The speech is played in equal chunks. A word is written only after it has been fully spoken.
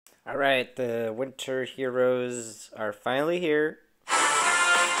Alright, the winter heroes are finally here.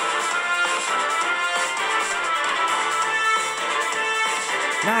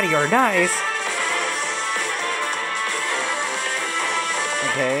 Naughty or nice!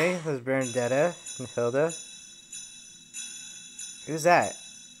 Okay, there's Bernadetta and Hilda. Who's that?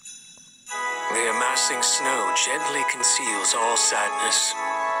 The amassing snow gently conceals all sadness.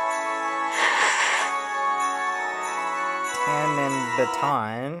 Tan and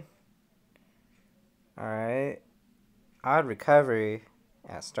Baton. Alright. Odd recovery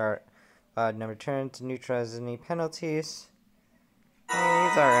at start. Odd never turned to neutralize any penalties. Hey,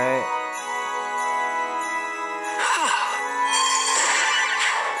 he's alright.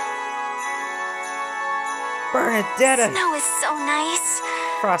 Bernadetta! Snow is so nice.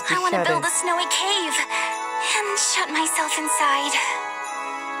 Frosty I want to Shadow. build a snowy cave and shut myself inside.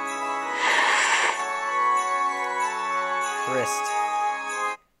 Wrist.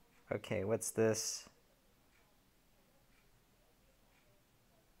 Okay, what's this?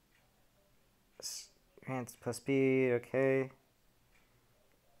 Hands plus speed, okay.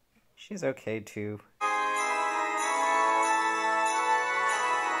 She's okay too.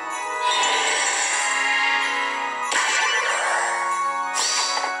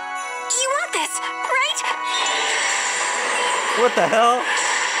 You want this, right? What the hell?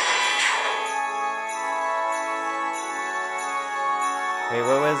 Wait,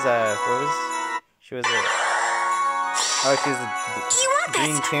 what was, she was oh, she's a You want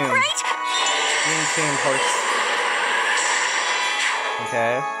Green this, Tomb. right? Green Tomb horse.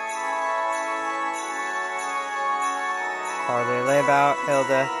 Okay. Holiday layabout,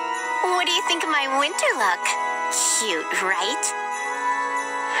 Hilda. What do you think of my winter look? Cute, right?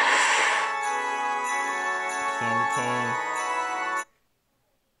 Candy cane.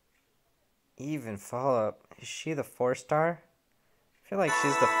 Even follow-up. Is she the 4-star? I feel like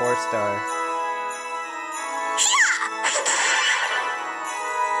she's the 4-star.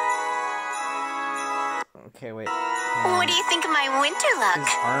 Okay, wait. What do you think of my winter look?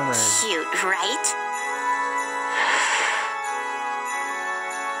 She's armored. Cute, right?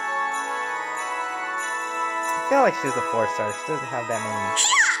 I feel like she's the 4-star. She doesn't have that many.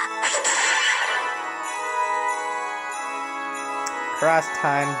 Cross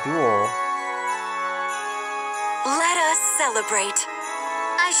time duel. Let us celebrate.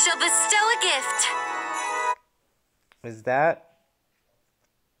 I shall bestow a gift. Is that?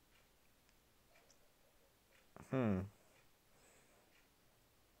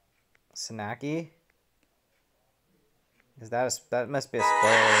 Sanaki? Is that a, that must be a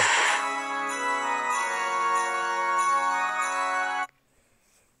spoiler.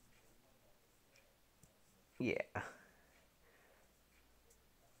 Yeah.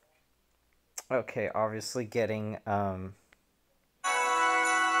 Okay, obviously getting Altina.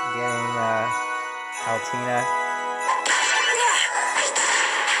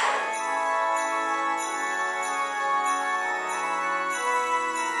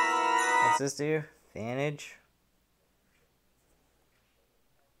 What's this do? Advantage?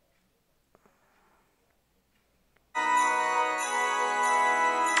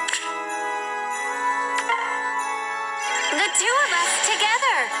 The two of us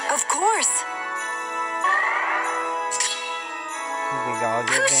together. Of course. We all get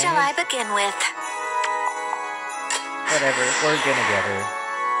Who shall I advantage? begin with? Whatever, we're gonna get her.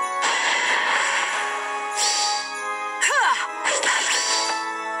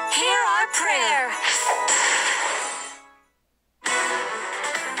 Hear our prayer.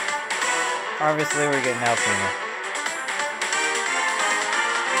 Obviously, we're getting Altina.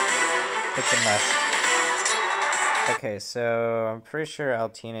 It's a must. Okay, so I'm pretty sure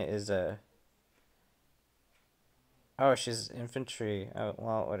Altina is a... Oh, she's infantry. Oh,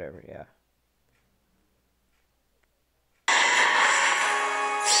 well, whatever, yeah.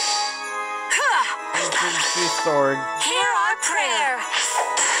 Infantry sword. Hear our prayer.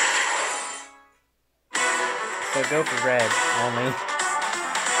 So go for red only.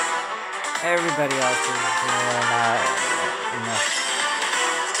 Everybody else is not enough.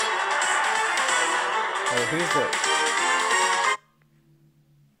 Wait, who's the...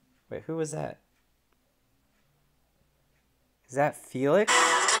 Wait, who was that? Is that Felix?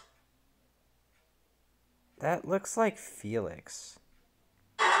 That looks like Felix.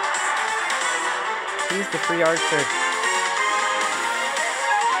 Who's the free archer?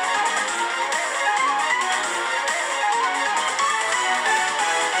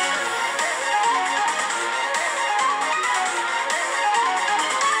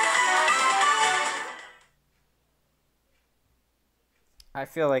 I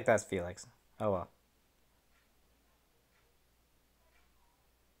feel like that's Felix. Oh well.